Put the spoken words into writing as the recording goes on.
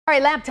All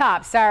right,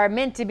 laptops are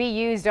meant to be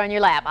used on your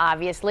lap,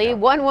 obviously. Yeah.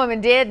 One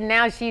woman did, and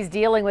now she's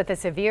dealing with a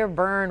severe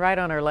burn right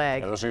on her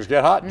leg. Yeah, those things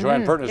get hot.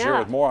 Joanne Purton is here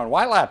with more on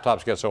why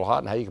laptops get so hot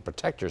and how you can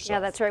protect yourself. Yeah,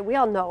 that's right. We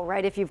all know,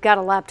 right, if you've got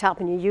a laptop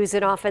and you use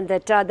it often,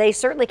 that they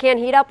certainly can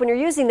heat up when you're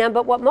using them.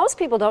 But what most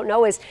people don't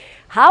know is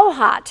how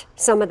hot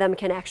some of them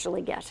can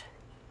actually get.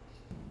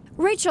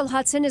 Rachel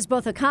Hudson is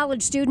both a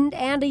college student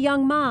and a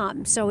young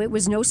mom, so it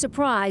was no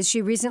surprise she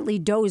recently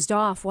dozed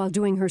off while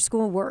doing her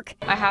schoolwork.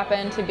 I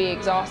happened to be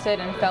exhausted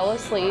and fell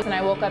asleep, and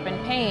I woke up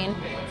in pain,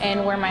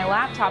 and where my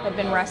laptop had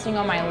been resting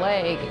on my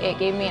leg, it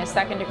gave me a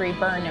second-degree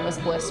burn. It was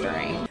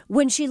blistering.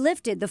 When she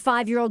lifted the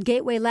 5-year-old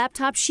Gateway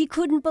laptop, she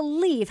couldn't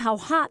believe how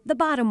hot the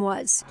bottom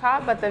was.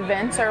 But the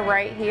vents are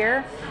right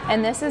here,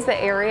 and this is the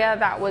area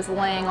that was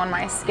laying on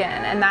my skin,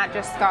 and that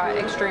just got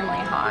extremely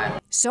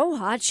hot. So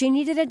hot, she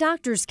needed a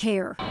doctor's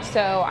care. So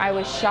I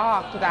was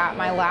shocked that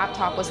my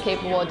laptop was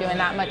capable of doing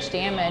that much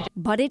damage.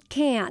 But it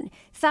can.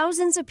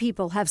 Thousands of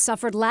people have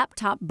suffered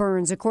laptop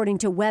burns, according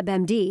to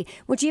WebMD,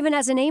 which even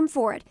has a name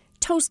for it: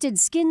 toasted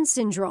skin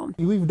syndrome.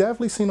 We've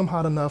definitely seen them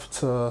hot enough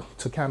to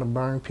kind of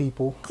burn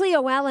people.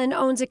 Cleo Allen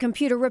owns a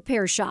computer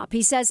repair shop.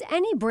 He says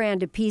any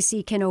brand of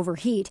PC can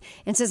overheat,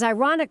 and says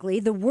ironically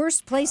the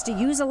worst place to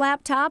use a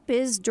laptop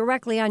is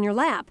directly on your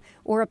lap,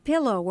 or a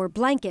pillow or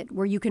blanket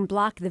where you can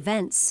block the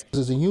vents.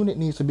 The unit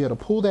needs to be able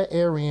to pull that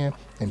air in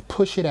and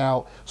push it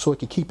out so it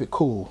can keep it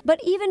cool.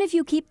 But even if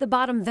you keep the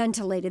bottom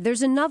ventilated,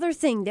 there's another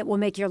thing that will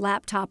make your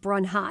laptop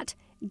run hot: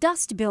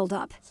 dust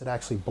buildup. It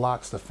actually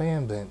blocks the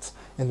fan vents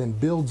and then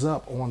builds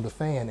up on the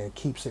fan and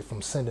keeps it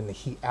from sending the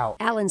heat out.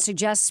 Allen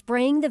suggests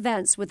spraying the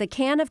vents with a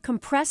can of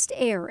compressed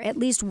air at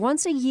least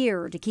once a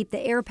year to keep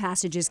the air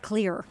passages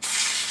clear.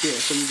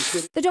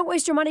 The Don't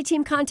Waste Your Money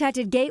team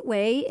contacted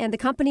Gateway, and the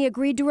company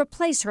agreed to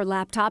replace her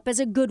laptop as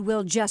a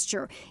goodwill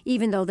gesture,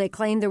 even though they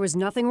claimed there was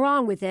nothing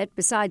wrong with it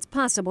besides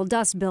possible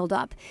dust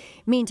buildup.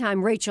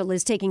 Meantime, Rachel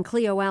is taking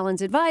Cleo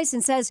Allen's advice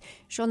and says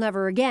she'll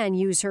never again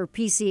use her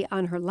PC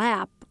on her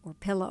lap or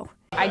pillow.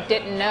 I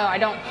didn't know. I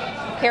don't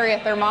carry a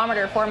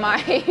thermometer for my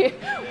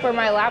for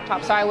my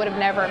laptop, so I would have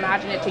never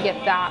imagined it to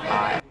get that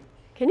hot.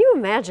 Can you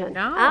imagine?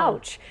 No.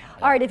 Ouch.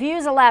 All right, if you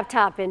use a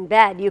laptop in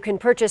bed, you can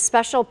purchase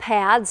special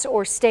pads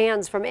or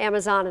stands from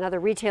Amazon and other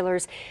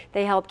retailers.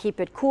 They help keep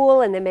it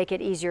cool and they make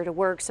it easier to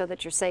work so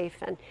that you're safe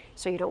and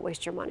so you don't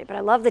waste your money. But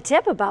I love the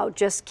tip about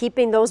just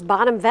keeping those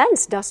bottom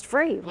vents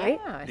dust-free, right?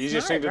 Yeah,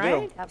 Easiest smart, thing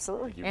to do.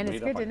 Absolutely. And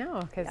it's good to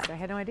know because I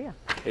had no idea.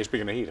 Hey,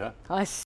 speaking of heat, huh?